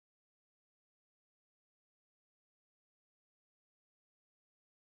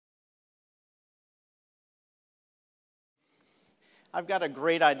I've got a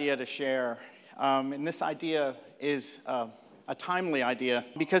great idea to share, and this idea is a timely idea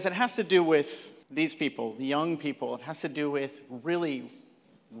because it has to do with these people, the young people. It has to do with really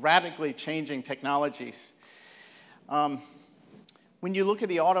radically changing technologies. When you look at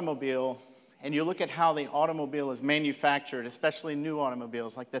the automobile and you look at how the automobile is manufactured, especially new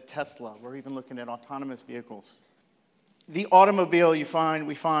automobiles like the Tesla, we're even looking at autonomous vehicles. The automobile we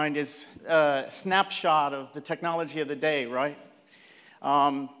find is a snapshot of the technology of the day, right?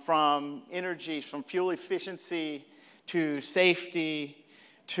 From energy, from fuel efficiency to safety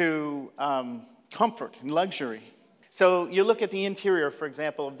to comfort and luxury. So you look at the interior, for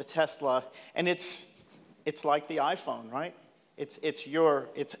example, of the Tesla, and it's like the iPhone, right?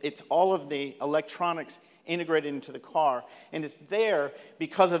 It's all of the electronics integrated into the car, and it's there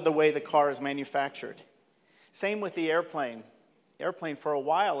because of the way the car is manufactured. Same with the airplane. Airplane for a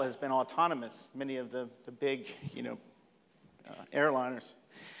while has been autonomous. Many of the big, airliners.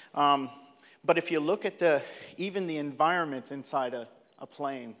 But if you look at even the environments inside a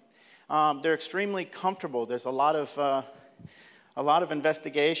plane, they're extremely comfortable. There's a lot of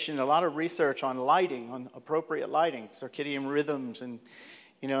investigation, a lot of research on lighting, on appropriate lighting, circadian rhythms, and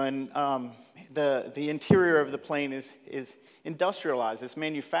the interior of the plane is industrialized. It's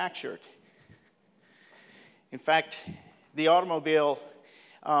manufactured. In fact, the automobile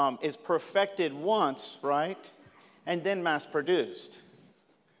is perfected once, right, and then mass-produced.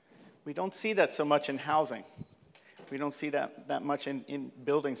 We don't see that so much in housing. We don't see that much in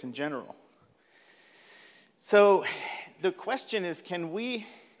buildings in general. So the question is, can we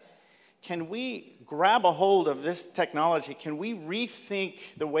grab a hold of this technology? Can we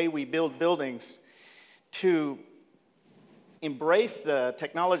rethink the way we build buildings to embrace the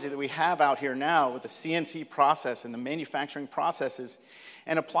technology that we have out here now with the CNC process and the manufacturing processes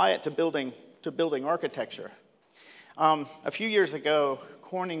and apply it to building architecture? A few years ago,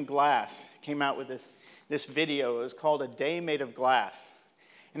 Corning Glass came out with this video. It was called A Day Made of Glass.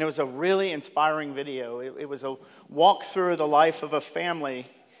 And it was a really inspiring video. It was a walk through the life of a family,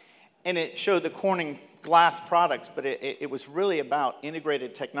 and it showed the Corning Glass products, but it was really about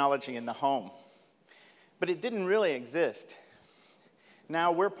integrated technology in the home. But it didn't really exist.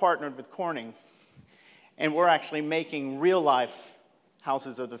 Now we're partnered with Corning, and we're actually making real-life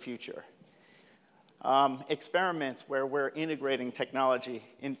houses of the future. Experiments where we're integrating technology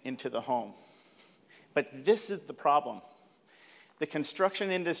into the home. But this is the problem. The construction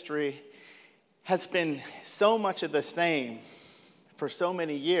industry has been so much of the same for so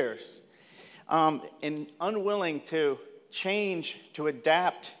many years, and unwilling to change, to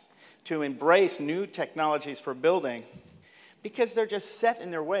adapt, to embrace new technologies for building, because they're just set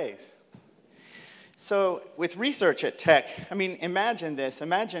in their ways. So with research at Tech, imagine this.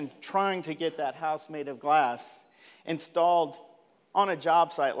 Imagine trying to get that house made of glass installed on a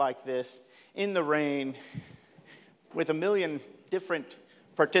job site like this, in the rain, with 1 million different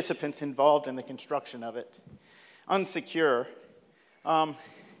participants involved in the construction of it, unsecure.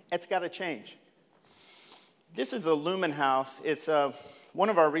 It's got to change. This is a LumenHAUS. It's one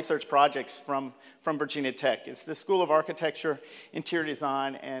of our research projects from Virginia Tech. It's the School of Architecture, Interior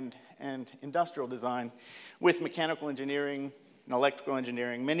Design, and Industrial Design with mechanical engineering and electrical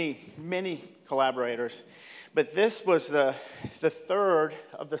engineering, many collaborators. But this was the third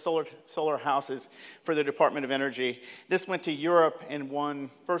of the solar houses for the Department of Energy. This went to Europe and won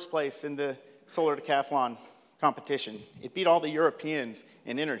first place in the solar decathlon competition. It beat all the Europeans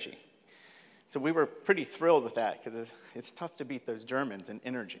in energy. So we were pretty thrilled with that because it's tough to beat those Germans in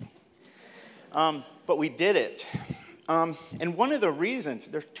energy. But we did it. And one of the reasons,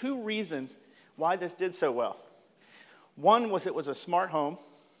 there's 2 reasons why this did so well. One was it was a smart home.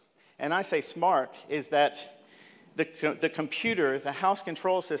 And I say smart is that the computer, the house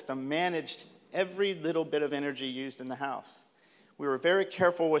control system, managed every little bit of energy used in the house. We were very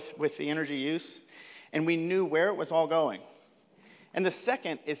careful with the energy use, and we knew where it was all going. And the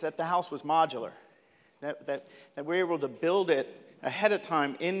second is that the house was modular, that we were able to build it ahead of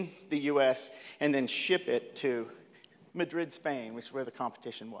time in the US and then ship it to Madrid, Spain, which is where the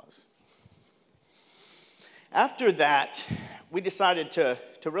competition was. After that, we decided to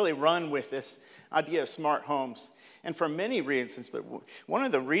really run with this idea of smart homes, and for many reasons, but one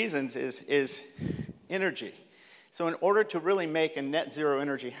of the reasons is energy. So in order to really make a net zero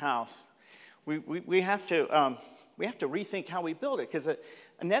energy house, we have to rethink how we build it, because a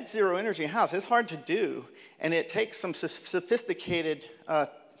net zero energy house is hard to do, and it takes some sophisticated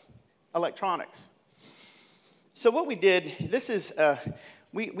electronics. So what we did,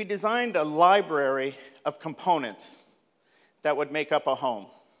 we designed a library of components that would make up a home.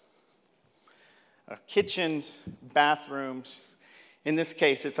 Kitchens, bathrooms, In this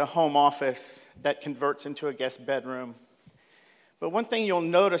case, it's a home office that converts into a guest bedroom. But one thing you'll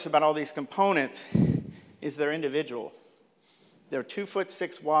notice about all these components is they're individual. They're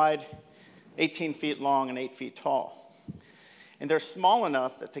 2'6" wide, 18 feet long, and 8 feet tall. And they're small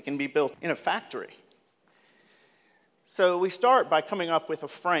enough that they can be built in a factory. So we start by coming up with a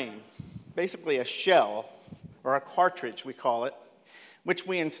frame, basically a shell, or a cartridge, we call it, which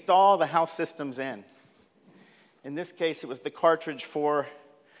we install the house systems in. In this case, it was the cartridge for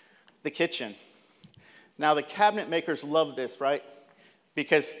the kitchen. Now, the cabinet makers love this, right?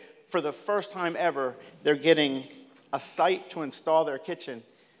 Because for the first time ever, they're getting a site to install their kitchen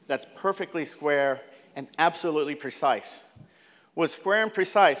that's perfectly square and absolutely precise. Was square and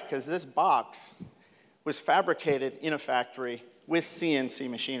precise because this box was fabricated in a factory with CNC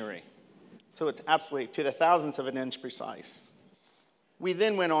machinery. So it's absolutely to the thousandths of an inch precise. We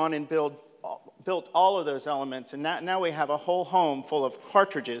then went on and built all of those elements, and now we have a whole home full of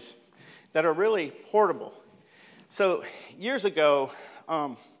cartridges that are really portable. So years ago,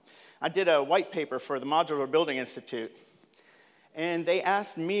 I did a white paper for the Modular Building Institute, and they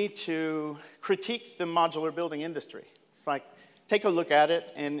asked me to critique the modular building industry. It's like, take a look at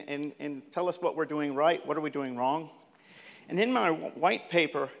it and tell us what we're doing right, what are we doing wrong. And in my white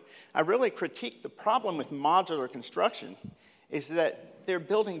paper, I really critiqued the problem with modular construction is that they're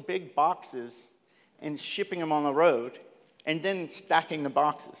building big boxes and shipping them on the road and then stacking the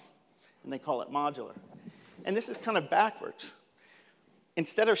boxes, and they call it modular. And this is kind of backwards.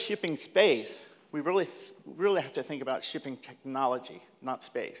 Instead of shipping space, we really have to think about shipping technology, not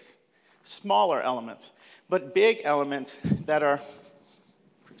space. Smaller elements, but big elements that are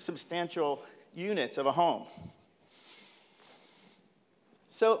substantial units of a home.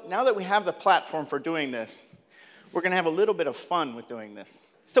 So now that we have the platform for doing this, we're going to have a little bit of fun with doing this.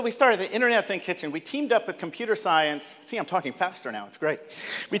 So we started the Internet of Things Kitchen. We teamed up with computer science. See, I'm talking faster now. It's great.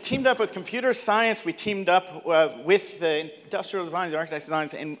 We teamed up with computer science. We teamed up with the industrial designs, the architects'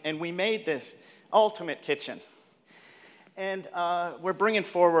 designs, and we made this ultimate kitchen. And we're bringing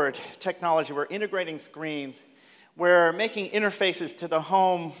forward technology. We're integrating screens. We're making interfaces to the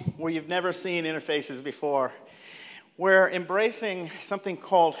home where you've never seen interfaces before. We're embracing something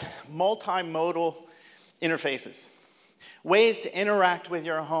called multimodal interfaces, ways to interact with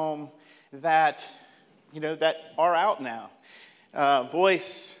your home that, that are out now.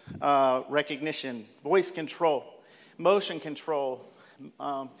 Voice recognition, voice control, motion control,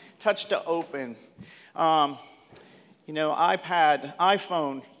 touch to open, iPad,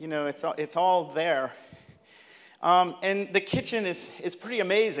 iPhone, it's all there. And the kitchen is pretty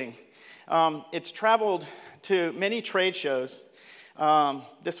amazing. It's traveled to many trade shows.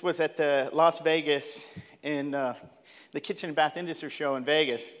 This was at the Las Vegas in the Kitchen and Bath Industry Show in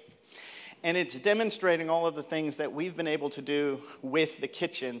Vegas. And it's demonstrating all of the things that we've been able to do with the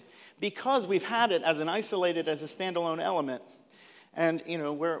kitchen because we've had it as an isolated, as a standalone element. And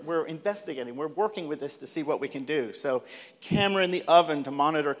we're investigating, we're working with this to see what we can do. So camera in the oven to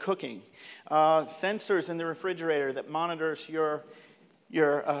monitor cooking, sensors in the refrigerator that monitors your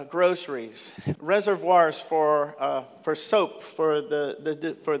groceries, reservoirs for soap for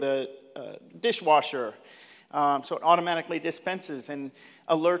the dishwasher, so it automatically dispenses and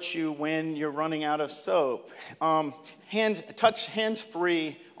alerts you when you're running out of soap. Touch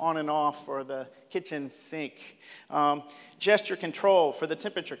hands-free on and off for the kitchen sink. Gesture control for the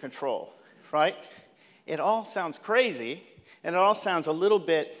temperature control, right? It all sounds crazy, and it all sounds a little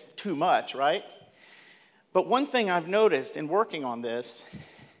bit too much, right? But one thing I've noticed in working on this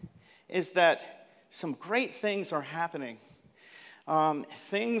is that some great things are happening.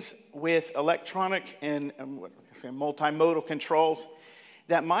 Things with electronic and multimodal controls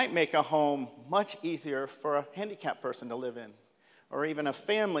that might make a home much easier for a handicapped person to live in, or even a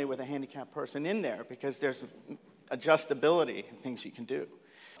family with a handicapped person in there, because there's adjustability and things you can do.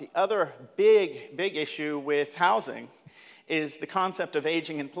 The other big issue with housing is the concept of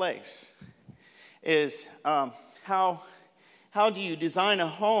aging in place. How do you design a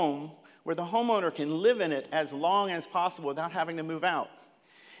home where the homeowner can live in it as long as possible without having to move out?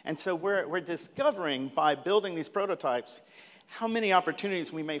 And so we're discovering by building these prototypes how many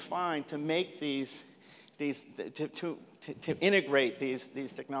opportunities we may find to make to integrate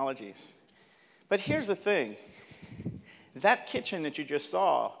these technologies. But here's the thing. That kitchen that you just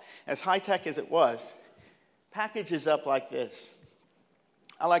saw, as high-tech as it was, packages up like this.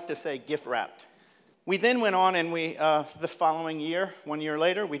 I like to say gift-wrapped. We then went on and the following year, 1 year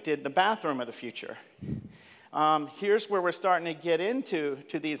later, we did the bathroom of the future. Here's where we're starting to get into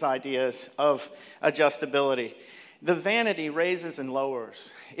these ideas of adjustability. The vanity raises and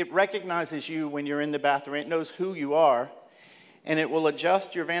lowers. It recognizes you when you're in the bathroom. It knows who you are. and it will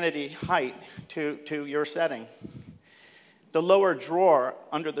adjust your vanity height to your setting. The lower drawer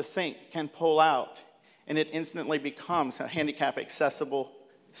under the sink can pull out, and it instantly becomes a handicap accessible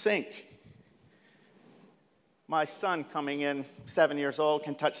sink. My son coming in, 7 years old,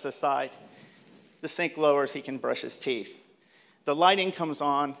 can touch the side. The sink lowers, he can brush his teeth. The lighting comes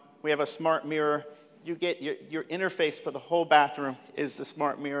on, we have a smart mirror. You get your interface for the whole bathroom is the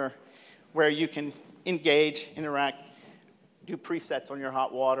smart mirror where you can engage, interact, do presets on your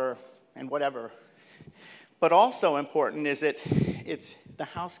hot water and whatever. But also important is the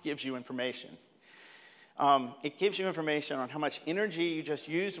house gives you information. It gives you information on how much energy you just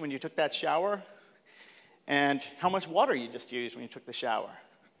used when you took that shower and how much water you just used when you took the shower.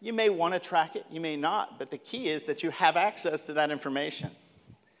 You may want to track it, you may not, but the key is that you have access to that information.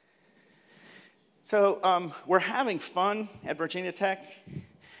 So we're having fun at Virginia Tech.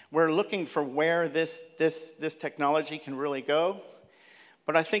 We're looking for where this technology can really go.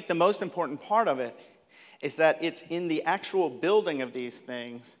 But I think the most important part of it is that it's in the actual building of these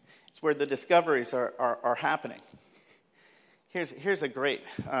things. It's where the discoveries are happening. Here's a great,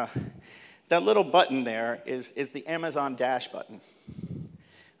 that little button there is the Amazon Dash button,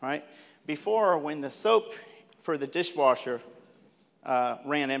 right? Before, when the soap for the dishwasher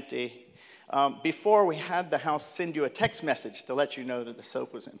ran empty, before we had the house send you a text message to let you know that the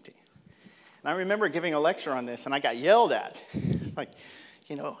soap was empty. And I remember giving a lecture on this, and I got yelled at. It's like,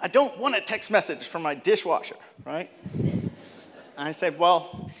 you know, I don't want a text message from my dishwasher, right? And I said,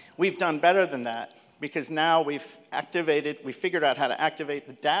 well, we've done better than that, because now we figured out how to activate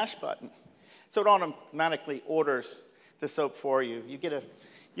the dash button. So it automatically orders the soap for you. You get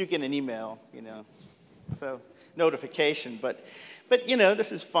an email, you know, so notification, but you know,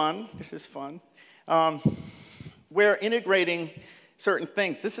 this is fun. This is fun. We're integrating certain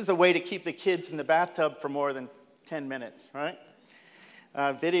things. This is a way to keep the kids in the bathtub for more than 10 minutes, right?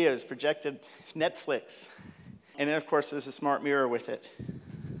 Videos, projected Netflix. And then, of course, there's a smart mirror with it.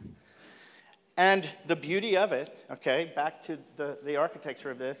 And the beauty of it, okay, back to the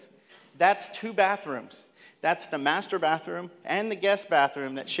architecture of this, that's 2 bathrooms. That's the master bathroom and the guest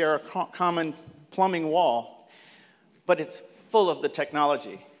bathroom that share a common plumbing wall. But it's full of the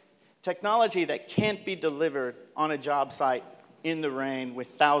technology. Technology that can't be delivered on a job site in the rain with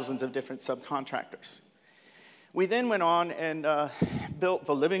thousands of different subcontractors. We then went on and built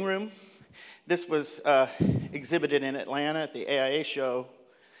the living room. This was exhibited in Atlanta at the AIA show.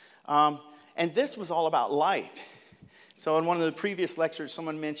 And this was all about light. So in one of the previous lectures,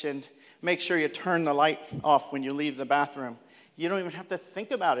 someone mentioned, make sure you turn the light off when you leave the bathroom. You don't even have to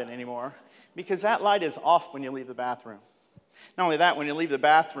think about it anymore, because that light is off when you leave the bathroom. Not only that, when you leave the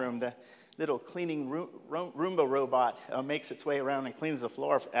bathroom, the little cleaning Roomba robot makes its way around and cleans the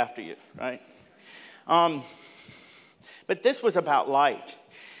floor after you, right? But this was about light.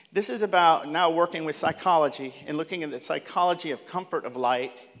 This is about now working with psychology and looking at the psychology of comfort of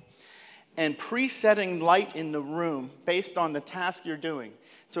light and presetting light in the room based on the task you're doing.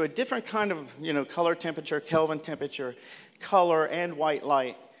 So a different kind of, you know, color temperature, Kelvin temperature, color and white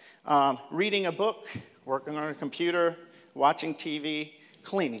light. Reading a book, working on a computer, watching TV,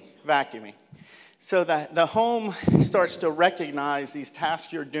 cleaning, vacuuming. So that the home starts to recognize these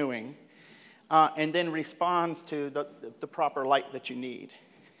tasks you're doing and then responds to the proper light that you need.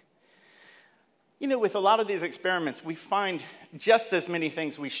 You know, with a lot of these experiments, we find just as many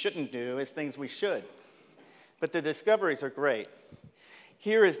things we shouldn't do as things we should. But the discoveries are great.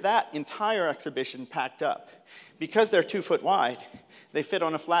 Here is that entire exhibition packed up. Because they're 2 foot wide, they fit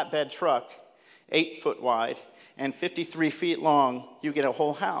on a flatbed truck, 8 foot wide, and 53 feet long. You get a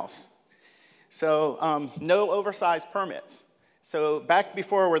whole house. So no oversized permits. So back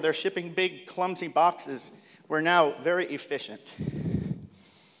before, where they're shipping big, clumsy boxes, we're now very efficient.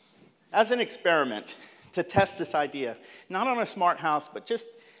 As an experiment to test this idea, not on a smart house, but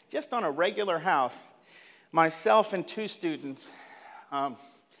just on a regular house, myself and 2 students,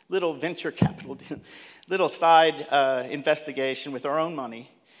 little venture capital, little side investigation with our own money,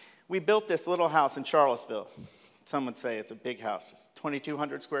 we built this little house in Charlottesville. Some would say it's a big house. It's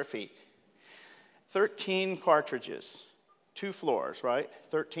 2,200 square feet. 13 cartridges, 2 floors, right?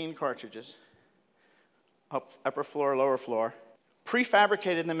 13 cartridges, upper floor, lower floor.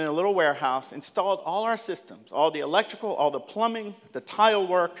 Prefabricated them in a little warehouse, installed all our systems, all the electrical, all the plumbing, the tile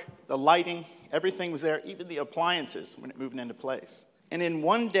work, the lighting, everything was there, even the appliances when it moved into place. And in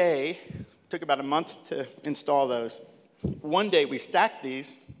one day, took about a month to install those. One day we stacked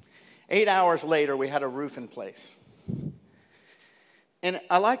these. 8 hours later, we had a roof in place. And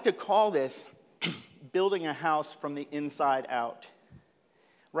I like to call this building a house from the inside out.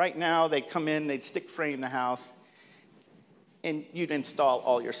 Right now, they come in, they'd stick frame the house. and you'd install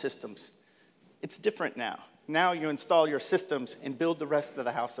all your systems. It's different now. Now you install your systems and build the rest of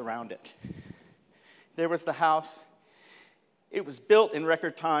the house around it. There was the house. It was built in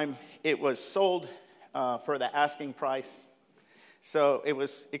record time. It was sold for the asking price. So it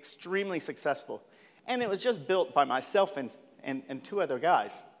was extremely successful. And it was just built by myself and two other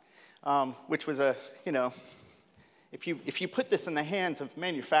guys, which was a, you know, if you put this in the hands of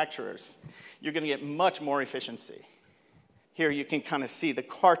manufacturers, you're going to get much more efficiency. Here you can kind of see the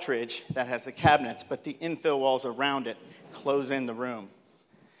cartridge that has the cabinets, but the infill walls around it close in the room.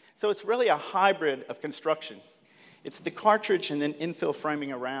 So it's really a hybrid of construction. It's the cartridge and then infill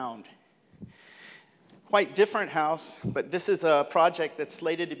framing around. Quite different house, but this is a project that's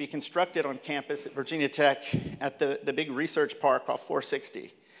slated to be constructed on campus at Virginia Tech at the big research park off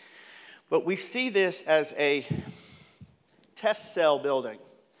 460. But we see this as a test cell building.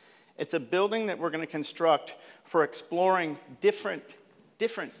 It's a building that we're going to construct for exploring different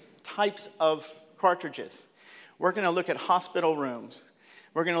types of cartridges. We're going to look at hospital rooms.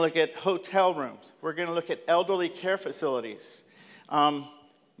 We're going to look at hotel rooms. We're going to look at elderly care facilities,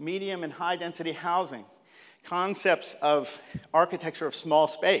 medium and high density housing, concepts of architecture of small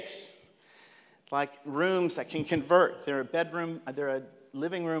space, like rooms that can convert. They're a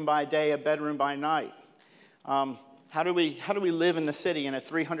living room by day, a bedroom by night. How do we live in the city in a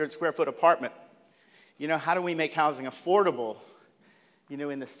 300 square foot apartment? You know, how do we make housing affordable, you know,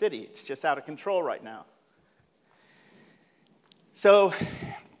 in the city? It's just out of control right now. So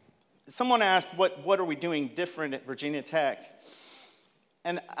someone asked, what are we doing different at Virginia Tech?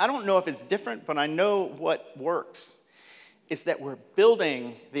 And I don't know if it's different, but I know what works is that we're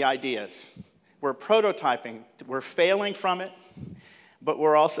building the ideas. We're prototyping. We're failing from it, but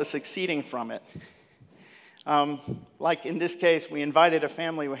we're also succeeding from it. Like in this case, we invited a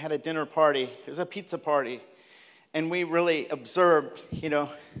family. We had a dinner party. It was a pizza party. And we really observed, you know,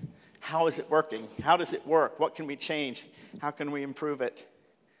 how is it working? How does it work? What can we change? How can we improve it?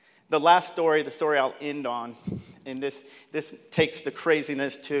 The last story, the story I'll end on, and this takes the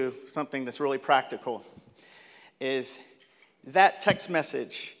craziness to something that's really practical, is that text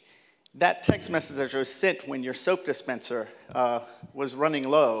message that was sent when your soap dispenser was running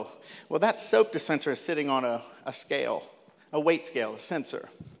low. Well, that soap dispenser is sitting on a scale, a weight scale, a sensor.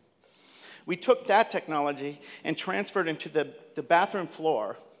 We took that technology and transferred it into the bathroom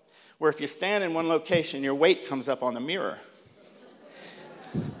floor, where if you stand in one location, your weight comes up on the mirror.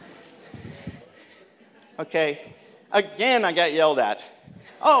 Okay, again, I got yelled at.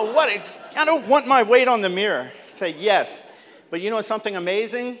 Oh, what? I don't want my weight on the mirror. Say yes. But you know something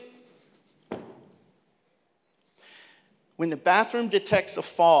amazing? When the bathroom detects a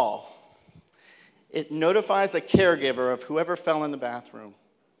fall, it notifies a caregiver of whoever fell in the bathroom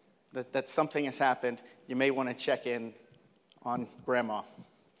that something has happened. You may want to check in on grandma.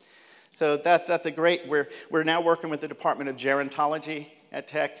 So that's a great, we're now working with the Department of Gerontology at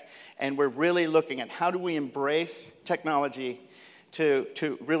Tech, and we're really looking at how do we embrace technology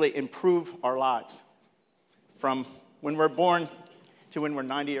to really improve our lives from when we're born to when we're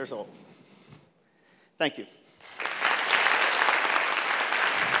 90 years old. Thank you.